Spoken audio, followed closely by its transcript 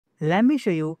let me show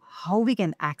you how we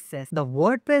can access the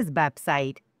WordPress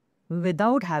website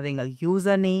without having a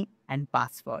username and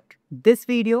password. This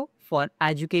video for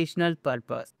educational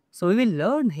purpose. So we will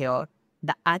learn here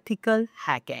the ethical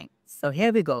hacking. So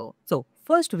here we go. So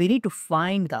first we need to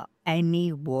find the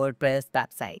any WordPress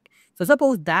website. So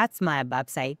suppose that's my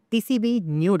website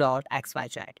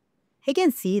tcbnew.xyz. You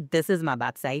can see this is my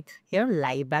website here,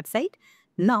 live website.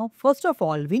 Now first of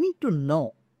all we need to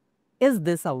know, is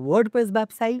this a WordPress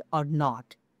website or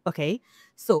not? Okay,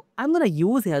 so I'm gonna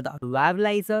use here the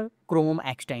WebDriver Chrome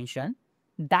extension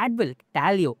that will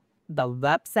tell you the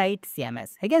website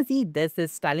CMS. You can see this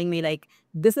is telling me like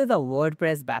this is a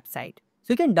WordPress website.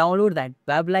 So you can download that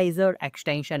WebDriver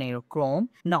extension in your Chrome.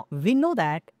 Now we know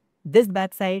that this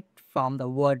website from the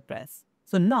WordPress.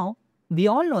 So now we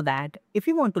all know that if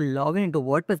you want to log in into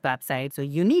WordPress website, so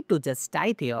you need to just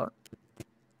type here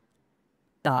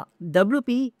the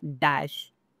wp-admin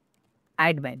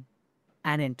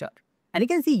and enter. And you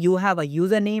can see you have a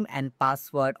username and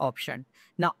password option.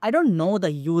 Now, I don't know the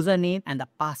username and the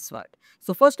password.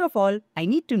 So first of all, I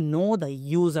need to know the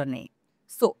username.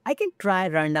 So I can try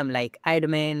random like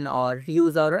admin or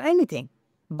user or anything,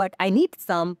 but I need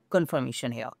some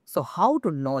confirmation here. So how to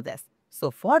know this?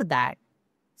 So for that,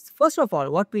 first of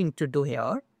all, what we need to do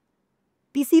here,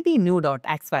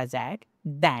 tcbnew.xyz,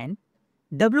 then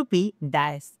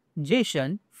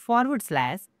wp-json /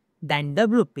 then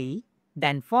wp,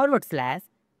 then /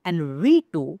 and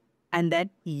v2 and then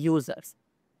users.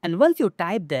 And once you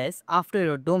type this after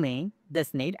your domain,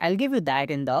 this need, I'll give you that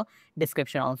in the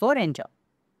description also, or enter.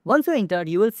 Once you enter,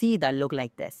 you will see that look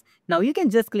like this. Now you can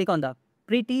just click on the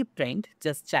pretty print,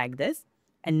 just check this.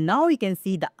 And now you can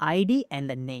see the ID and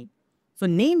the name. So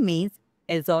name means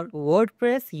is our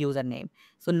WordPress username.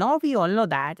 So now we all know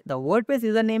that the WordPress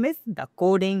username is the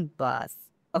coding bus.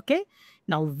 Okay,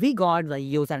 now we got the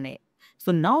username.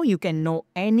 So now you can know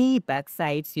any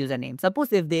website's username.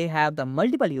 Suppose if they have the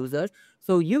multiple users,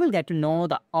 so you will get to know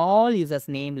the all users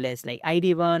name list like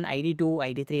ID1, ID2,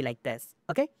 ID3 like this.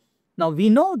 Okay, now we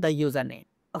know the username.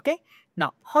 Okay,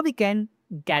 now how we can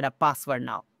get a password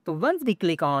now? So once we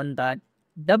click on the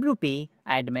WP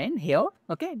admin here,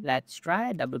 okay, let's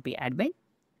try WP admin.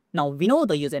 Now we know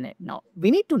the username. Now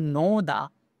we need to know the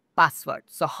password.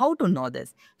 So how to know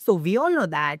this? So we all know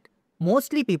that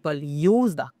mostly people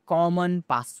use the common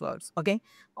passwords, okay?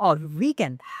 Or we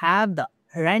can have the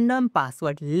random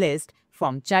password list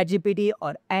from ChatGPT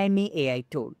or any AI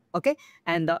tool, okay?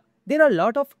 And there are a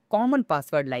lot of common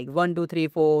password like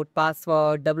 1234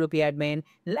 password, WP admin,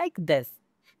 like this.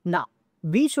 Now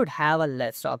we should have a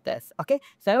list of this, okay?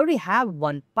 So I already have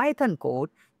one Python code.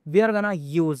 We are gonna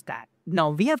use that.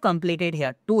 Now we have completed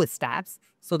here 2 steps.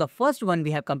 So the first one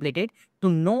we have completed to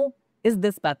know is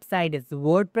this website is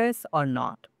WordPress or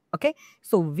not. Okay,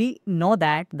 so we know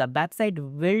that the website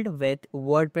built with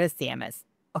WordPress CMS.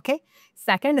 Okay,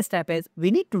 second step is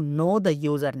we need to know the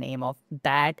username of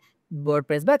that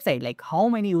WordPress website, like how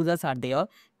many users are there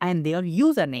and their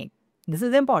username. This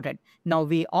is important. Now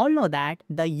we all know that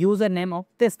the username of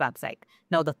this website.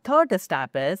 Now the third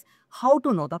step is how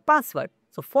to know the password.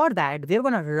 So for that, we're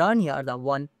going to run here the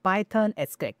one Python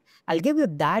script. I'll give you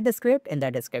that script in the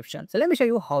description. So let me show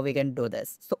you how we can do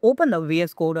this. So open the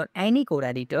VS Code or any code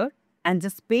editor and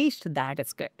just paste that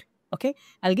script. Okay,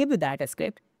 I'll give you that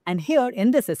script. And here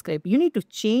in this script, you need to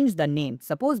change the name.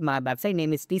 Suppose my website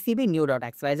name is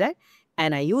tcbnew.xyz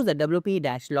and I use the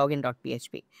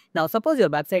wp-login.php. Now suppose your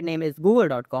website name is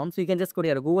google.com. So you can just go to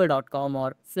your google.com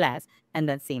or / and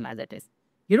then same as it is.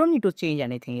 You don't need to change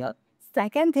anything here.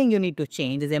 Second thing you need to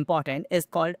change is important is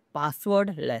called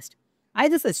password list. I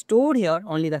just stored here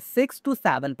only the 6 to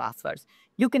 7 passwords.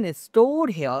 You can store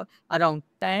here around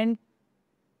 10.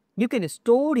 You can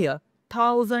store here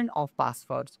 1,000 of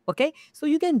passwords. Okay, so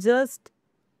you can just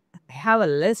have a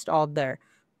list of their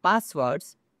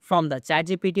passwords from the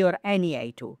ChatGPT or any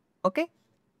AI tool. Okay,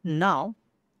 now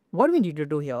what we need to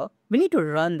do here, we need to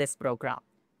run this program.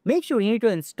 Make sure you need to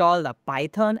install the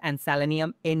Python and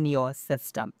Selenium in your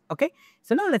system. Okay,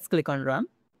 so now let's click on run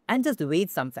and just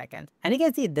wait some seconds. And you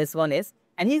can see this one is,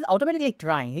 and he's automatically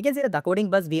trying. You can see that the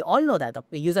coding bus, we all know that the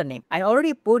username. I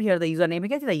already put here the username. You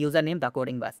can see the username, the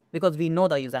coding bus, because we know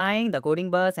the user. Trying the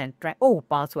coding bus and try. Oh,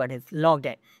 password is logged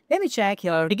in. Let me check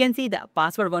here. You can see the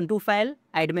password 12 file,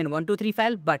 admin 123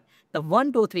 file, but the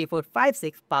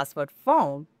 123456 password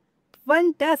found.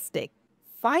 Fantastic.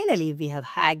 Finally, we have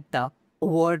hacked the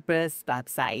WordPress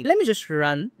website. Let me just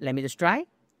run. Let me just try.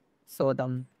 So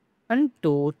the 1,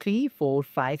 2, 3, 4,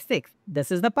 5, 6.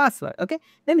 This is the password. Okay.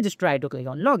 Let me just try to click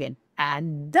on login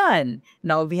and done.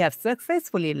 Now we have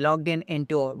successfully logged in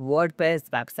into our WordPress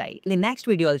website. In the next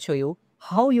video, I'll show you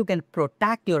how you can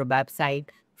protect your website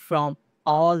from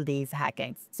all these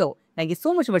hackings. So thank you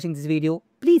so much for watching this video.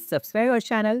 Please subscribe our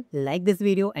channel, like this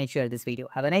video and share this video.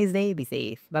 Have a nice day. Be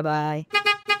safe. Bye bye.